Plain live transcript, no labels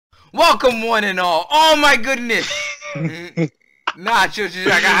Welcome one and all. Oh my goodness. Nah, chill.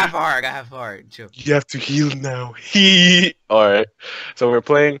 I got half a heart. Chill. You have to heal now. He. All right. So we're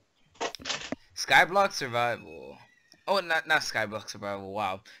playing. Skyblock survival. Oh, not Skyblock survival.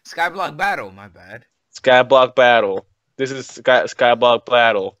 Wow. Skyblock battle. My bad. Skyblock battle. This is Skyblock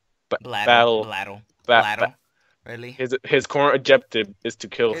battle. Battle. Ba ba Blattle. Really? his current objective is to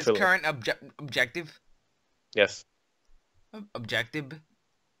kill His Philip. current objective. Yes. Objective.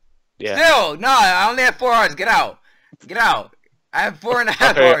 Yeah. Still, no. I only have 4 hearts. Get out. Get out. I have 4.5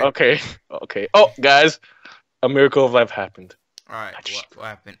 hearts. Okay. Oh, guys, a miracle of life happened. All right. What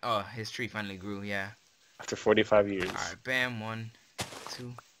happened? Oh, his tree finally grew. Yeah. After 45 years. All right. Bam. 1,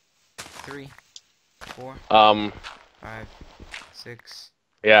 2, 3, 4, 5, 6.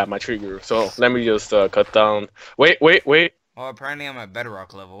 Yeah, my tree grew. So let me just cut down. Wait. Oh, apparently I'm at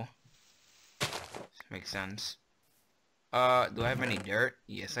bedrock level. Makes sense. Do I have any dirt?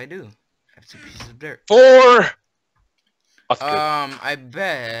 Yes, I do. I have 2 pieces of dirt. 4. That's good. I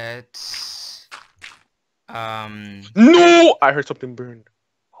bet. No! I heard something burn.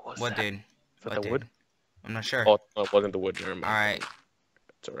 What did? Is that the wood? I'm not sure. Oh, no, it wasn't the wood. Never mind. Alright.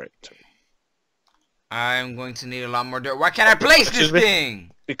 It's alright. I'm going to need a lot more dirt. Why can't I place this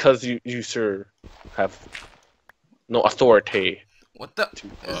thing? Because you sir have no authority. What the?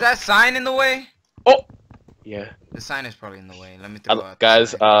 Is that sign in the way? Oh! Yeah. The sign is probably in the way. Let me throw out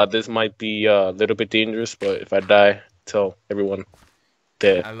guys, this might be a little bit dangerous, but if I die, tell everyone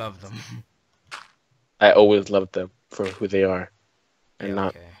that I love them. I always loved them for who they are, and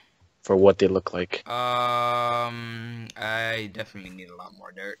not for what they look like. I definitely need a lot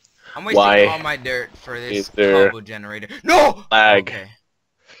more dirt. I'm wasting all my dirt for this cobble generator. No! Lag. Okay.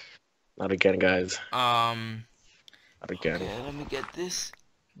 Not again, guys. Not again. Okay, let me get this.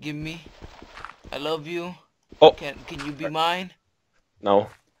 Give me. I love you. Oh. Can you be mine? No.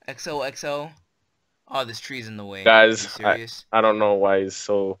 XOXO. Oh, this tree's in the way. Guys, serious? I don't know why it's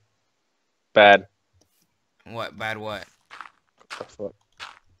so bad. What? Bad what? The fuck?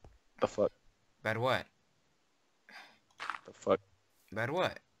 The fuck? Bad what? The fuck? Bad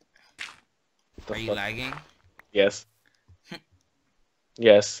what? The Are you fuck? lagging? Yes.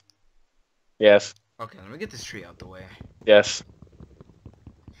 Yes. Yes. Okay, let me get this tree out the way. Yes.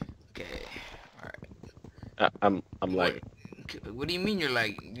 Okay. Alright. I'm lagging. What do you mean you're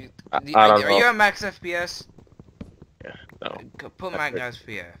lagging? I don't know. Are you at max FPS? Yeah, no. Put max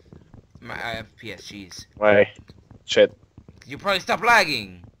FPS. My FPS, jeez. Why? Shit. You probably stop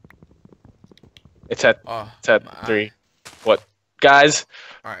lagging. It's at 3. What? Guys,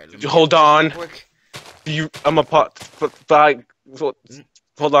 alright, hold on. I'm a pause.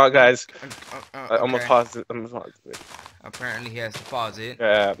 Hold on, guys. I'm gonna pause it. Apparently he has to pause it.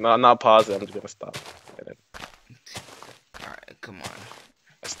 Yeah, not pause it. I'm just gonna stop. Alright, come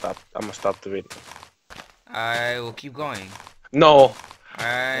on. I'm gonna stop the video. I will keep going. No.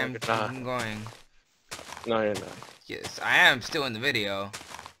 I'm keeping going. No, you're not. Yes, I am still in the video.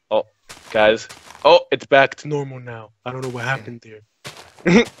 Oh, guys. Oh, it's back to normal now. I don't know what happened there.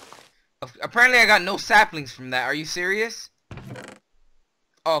 Apparently I got no saplings from that. Are you serious?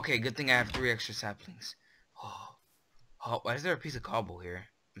 Oh, okay, good thing I have 3 extra saplings. Oh, why is there a piece of cobble here?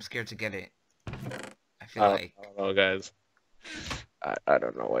 I'm scared to get it. I feel like... I don't know, guys. I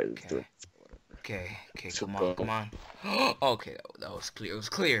don't know why it's doing this. Okay, come on. Okay, that was clear. It was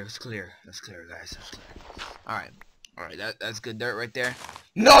clear, guys. It was clear. Alright, that's good dirt right there.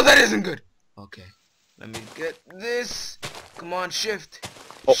 No, that isn't good! Okay, let me get this. Come on, shift.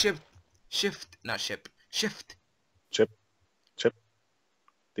 Oh. Shift, not ship. Shift. Chip.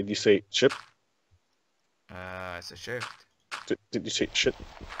 Did you say chip? It's a shift. Did you say shit?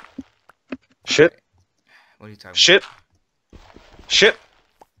 Shit? What are you talking about? Shit!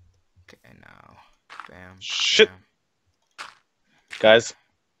 Okay, now. Bam. Shit! Bam. Guys,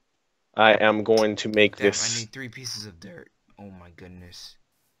 I am going to make this. I need 3 pieces of dirt. Oh my goodness.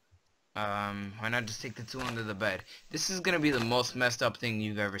 Why not just take the 2 under the bed? This is gonna be the most messed up thing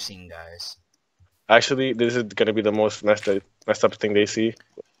you've ever seen, guys. Actually, this is gonna be the most messed up thing they see.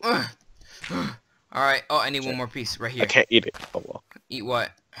 Alright, oh, I need 1 more piece right here. I can't eat it. Oh well. Eat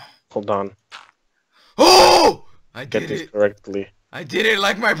what? Hold on. Oh! I did Get this correctly. I did it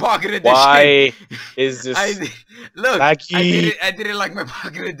like my pocket edition. Why is this look, laggy? I did it like my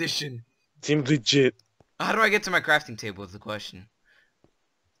pocket edition. Seems legit. How do I get to my crafting table is the question.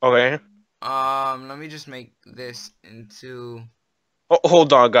 Okay. Let me just make this into... Oh,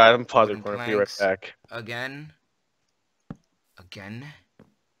 hold on, guys. I'm pausing. I'll be right back. Again.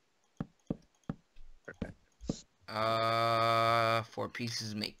 4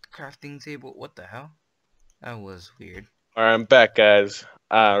 pieces make crafting table. What the hell? That was weird. Alright, I'm back, guys.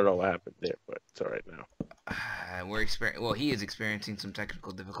 I don't know what happened there, but it's alright now. Well, he is experiencing some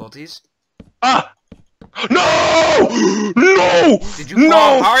technical difficulties. Ah! No! No! Did you No!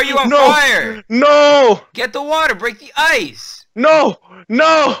 fall? How are you on fire? No! Get the water. Break the ice. No!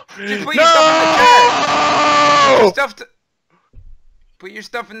 No! Just put No! your stuff in the chest. Put your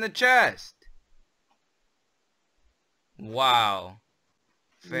stuff in the chest. Wow.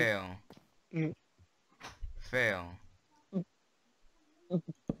 Fail. Fail. You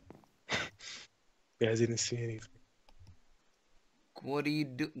guys didn't see anything. What do you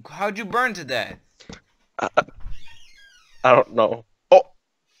do? How'd you burn to death? I don't know. Oh!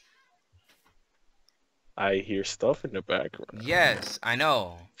 I hear stuff in the background. Yes, I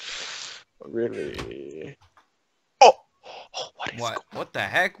know. Really? Oh! What is What? What the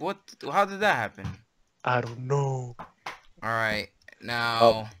heck? What? How did that happen? I don't know. Alright,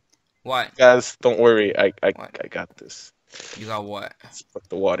 now... what? Guys, don't worry. I got this. You got what? Let's put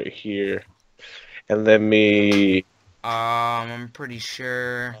the water here. And let me... I'm pretty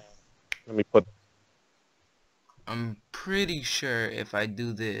sure... Let me put... I'm pretty sure if I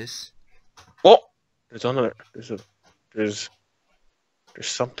do this... Oh! There's another... There's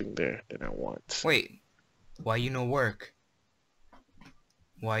something there that I want. Wait. Why you no work?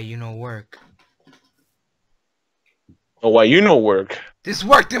 Why you no work? Oh, why you no work? This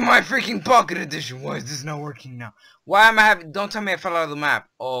worked in my freaking pocket edition. Why is this not working now? Why am I having... Don't tell me I fell out of the map.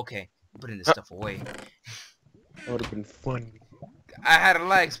 Oh, okay. I'm putting this stuff away. That would have been fun. I had a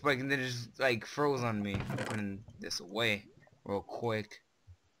lag spike and then it just like froze on me. I'm putting this away real quick.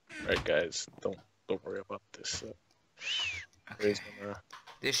 Alright, guys. Don't worry about this. Okay.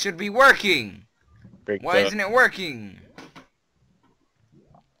 This should be working. Why isn't it working?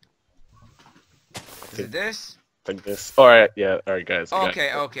 Is it this? Like this. Alright, yeah. Alright, guys.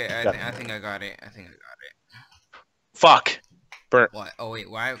 Okay. I think I got it. Fuck! Burnt. What? Oh wait,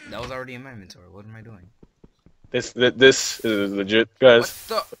 why? That was already in my inventory. What am I doing? This is legit, guys.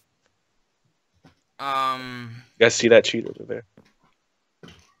 What the? You guys see that cheater over there?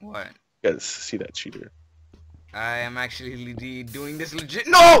 What? You guys see that cheater? I am actually doing this legit.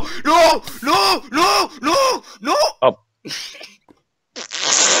 No! No! No! No! No! No! Oh.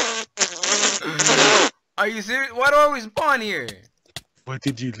 Are you serious? Why do I always spawn here? What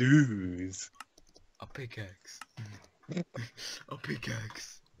did you lose? A pickaxe. A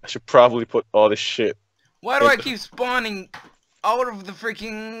pickaxe. I should probably put all this shit. Why do I keep spawning out of the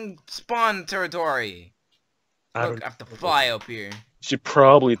freaking spawn territory? Look, I have to fly up here. You should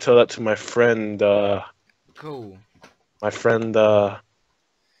probably tell that to my friend, Cool. My friend, I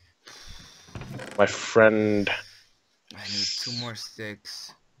need 2 more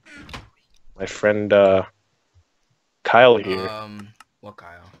sticks. My friend, Kyle here. What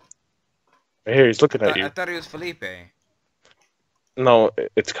Kyle? Right here, he's looking at you. I thought it was Felipe. No,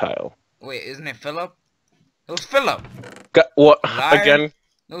 it's Kyle. Wait, isn't it Philip? It was Philip. What? Liar? Again?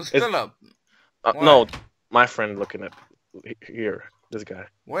 It was Philip. No, my friend looking at here. This guy.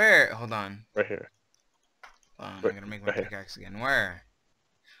 Where? Hold on. Right here. I'm gonna make my pickaxe again. Where?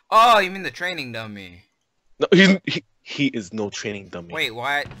 Oh, you mean the training dummy? No, he is no training dummy. Wait,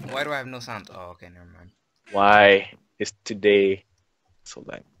 why do I have no sound? Oh, okay, never mind. Why is today so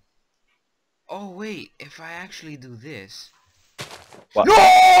late? Oh wait, if I actually do this. What?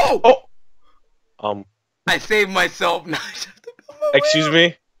 No! Oh. I saved myself. Now I have to put my Excuse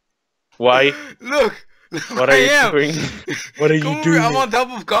me. Why? Look What are you doing? What are you doing? I'm on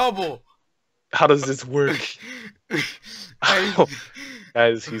top of cobble. How does this work?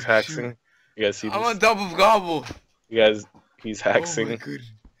 Guys, he's hacking. You guys see this? I'm on top of gobble. You guys, he's hacking. Oh my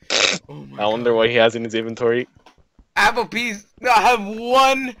goodness. Oh my I wonder what he has in his inventory. I have a piece. No, I have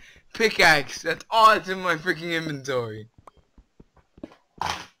 1 pickaxe. That's all that's in my freaking inventory.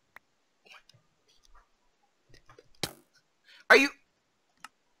 Are you?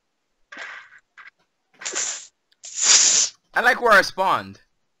 I like where I spawned.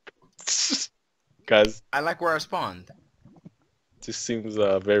 Guys, I like where I spawned. this seems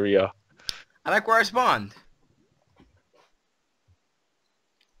very I like where I spawned.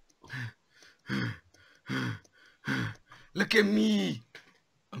 Look at me.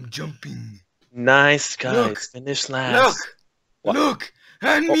 I'm jumping. nice, guys. Look. Finish last. Look. Look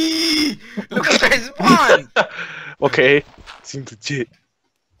at me. Look where I spawned. Okay, seems legit.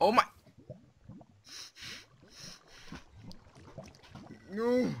 Oh my.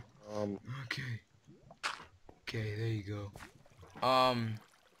 No. Okay. Okay, there you go. How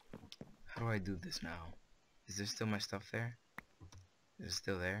do I do this now? Is there still my stuff there? Is it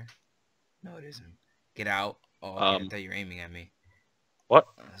still there? No, it isn't. Get out. Oh, okay, I thought you were aiming at me. What?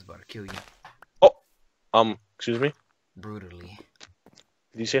 I was about to kill you. Oh, excuse me? Brutally.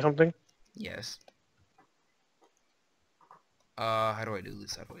 Did you say something? Yes. How do I do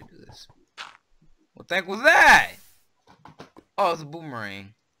this? How do I do this? What the heck was that? Oh, it's a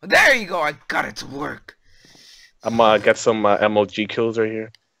boomerang. There you go. I got it to work. I'm got some MLG kills right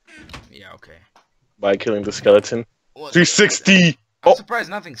here. Yeah, okay. By killing the skeleton. What 360! I'm surprised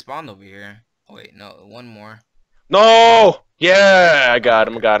nothing spawned over here. Oh, wait, no. One more. No! Yeah! I got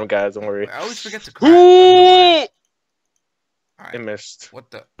him, guys. Don't worry. Wait, I always forget to craft. I don't know why. Alright. I missed.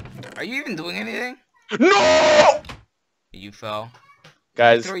 What the? Are you even doing anything? No! You fell.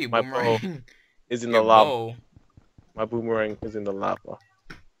 Guys, throw your my bow boomerang. is in Your the lava. bow. My boomerang is in the lava.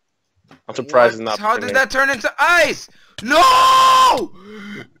 I'm surprised it's not. How did that turn into ice? No!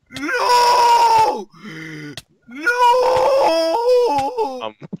 No!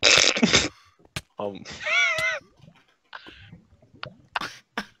 No!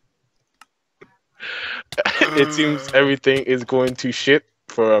 It seems everything is going to shit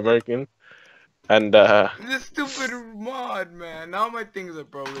for American. And this stupid mod, man. Now my things are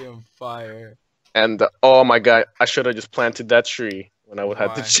probably on fire. And oh my god, I should have just planted that tree when I would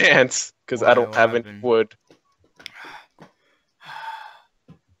have the chance, because I don't have any wood.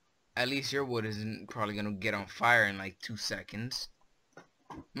 At least your wood isn't probably gonna get on fire in like 2 seconds.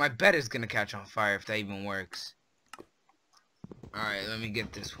 My bed is gonna catch on fire if that even works. Alright, let me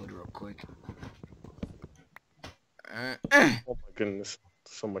get this wood real quick. Oh my goodness,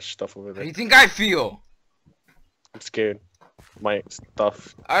 so much stuff over there. How do you think I feel? I'm scared. My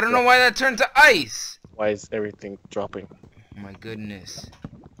stuff. I don't know why that turned to ice. Why is everything dropping? Oh my goodness.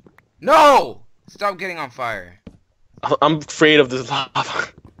 No! Stop getting on fire. I'm afraid of this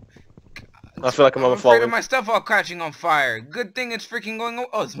lava. I feel like I'm afraid falling. of my stuff all catching on fire. Good thing it's freaking going on.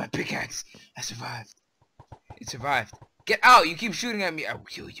 Oh, it's my pickaxe. I survived. It survived. Get out! You keep shooting at me. I will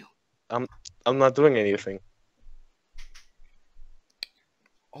kill you. I'm not doing anything.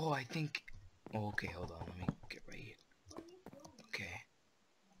 Oh, I think. Oh, okay. Hold on. Let me get right here. Okay.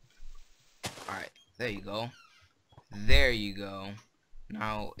 Alright, there you go. There you go.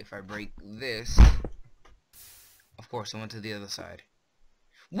 Now, if I break this... Of course, I went to the other side.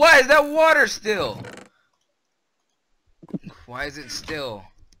 Why is that water still? Why is it still?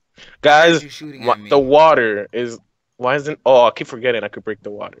 Guys, the water is... Why isn't... Oh, I keep forgetting I could break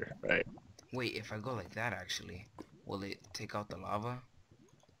the water. Right. Wait, if I go like that, actually, will it take out the lava?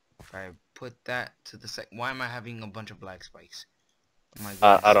 If I put that to the side... Why am I having a bunch of black spikes? Oh my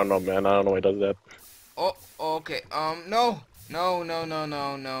goodness. I don't know, man. I don't know why it does that. Oh, okay. No. No.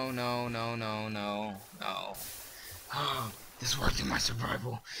 This worked in my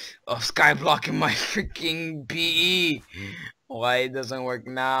survival of Skyblock in my freaking BE. Why it doesn't work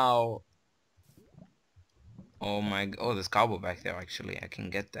now? Oh my... Oh, there's cobble back there, actually. I can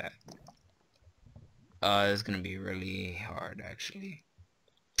get that. It's gonna be really hard, actually.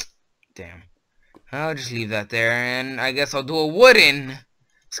 Damn. I'll just leave that there, and I guess I'll do a wooden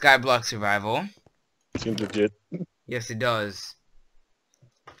Skyblock survival. Seems legit. Yes, it does.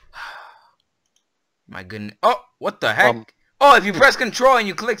 My goodness. Oh, what the heck? Oh, if you press control and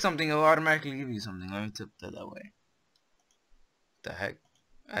you click something, it'll automatically give you something. Let me tip that way. The heck?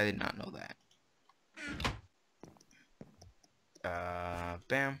 I did not know that.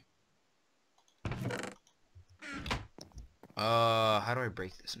 Bam. How do I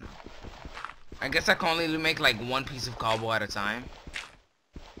break this now? I guess I can only make like one piece of cobble at a time.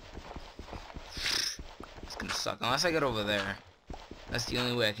 It's gonna suck unless I get over there. That's the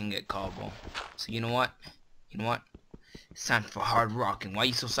only way I can get cobble. So you know what? You know what? It's time for hard rocking. Why are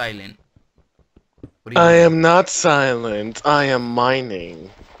you so silent? What are you doing? am not silent. I am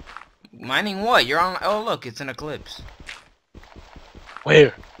mining. Mining what? You're on... Oh, look. It's an eclipse.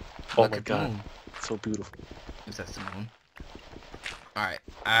 Where? Oh Look my at god. the moon. It's so beautiful. Is that the moon? Alright.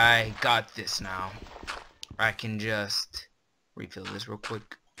 I got this now. I can just refill this real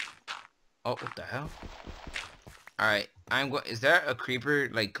quick. Oh, what the hell? Alright. Is there a creeper,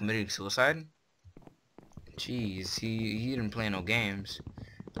 like, committing suicide? Jeez, he didn't play no games.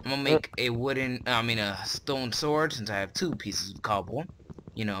 I'm gonna make a stone sword since I have 2 pieces of cobble.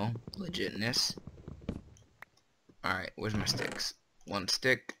 You know, legitness. Alright, where's my sticks? 1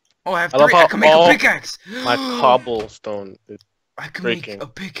 stick. Oh, I have 3. I can make a pickaxe! My cobblestone is I can breaking. make a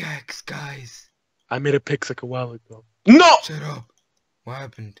pickaxe, guys. I made a pickaxe like a while ago. No! Shut up. What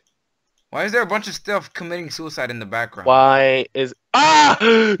happened? Why is there a bunch of stuff committing suicide in the background? Why is... Ah!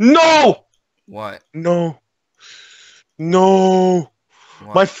 No! What? No. No!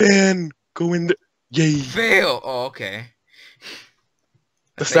 What? My fan! Go in the... Yay! Fail! Oh, okay.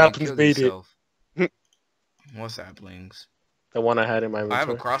 The saplings made it. What saplings? The one I had in my inventory. I have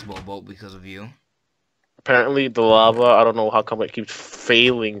a crossbow bolt because of you. Apparently, the lava, I don't know how come it keeps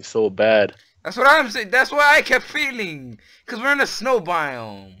failing so bad. That's what I'm saying. That's what I kept feeling. Because we're in a snow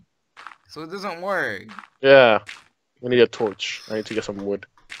biome. So it doesn't work. Yeah. We need a torch. I need to get some wood.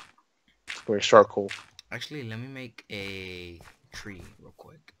 For charcoal. Actually, let me make a tree real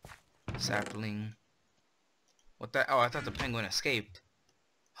quick. Sapling. What that? Oh, I thought the penguin escaped.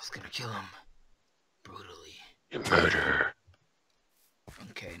 I was gonna kill him. Brutally. You murder.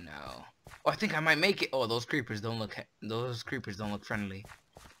 Okay, now. Oh, I think I might make it. Oh, those creepers don't look. Those creepers don't look friendly.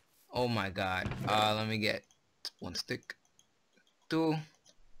 Oh my god. Let me get 1 stick. 2.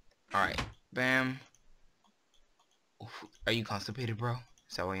 Alright. Bam. Oof. Are you constipated, bro?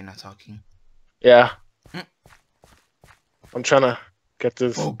 Is that why you're not talking? Yeah. I'm trying to get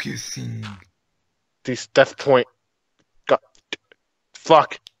this. Focusing. This death point. God.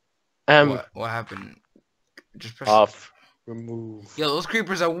 Fuck. What happened? Just press off. Remove. Yo, those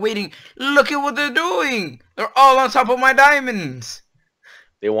creepers are waiting. Look at what they're doing. They're all on top of my diamonds.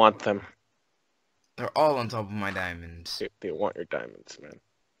 They want them. They're all on top of my diamonds. They want your diamonds, man.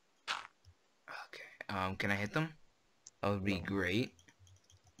 Okay. Can I hit them? That would be great.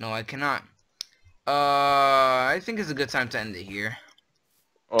 No, I cannot. I think it's a good time to end it here.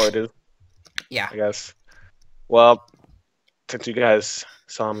 Oh, it is? Yeah. I guess. Well, since you guys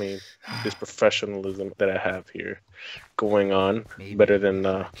saw me, this professionalism that I have here going on, maybe better than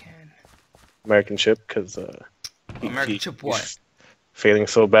AmericanChip, because AmericanChip what? He's failing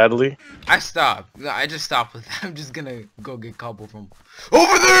so badly. I stopped. I just stopped with that. I'm just gonna go get cobble from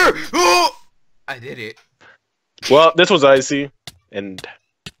over there. Oh! I did it. Well, this was icy, and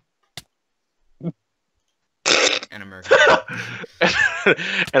an American.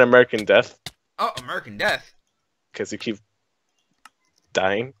 an American death. Oh, American death. Because you keep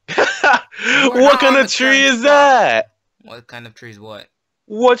dying. What kind of tree is that? What kind of tree is what?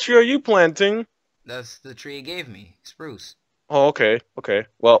 What tree are you planting? That's the tree it gave me. Spruce. Oh, okay. Okay.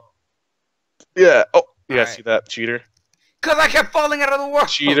 Well, yeah. Oh, you guys right. see that? Cheater. Because I kept falling out of the world.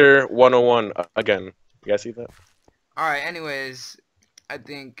 Cheater 101 again. You guys see that? Alright, anyways, I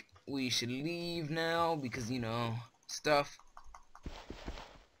think we should leave now because, you know, stuff.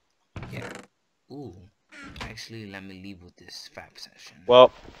 Yeah. Ooh. Actually, let me leave with this FAP session.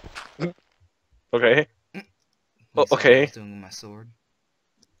 Well, okay. Oh, okay. Doing my sword.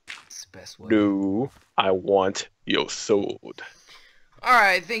 It's the best way. No, I want your sword.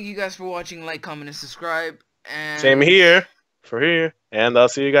 Alright, thank you guys for watching. Like, comment, and subscribe. And same here. For here. And I'll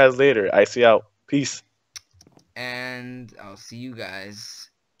see you guys later. Icy out. Peace. And I'll see you guys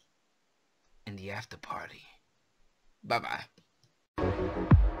in the after party. Bye-bye.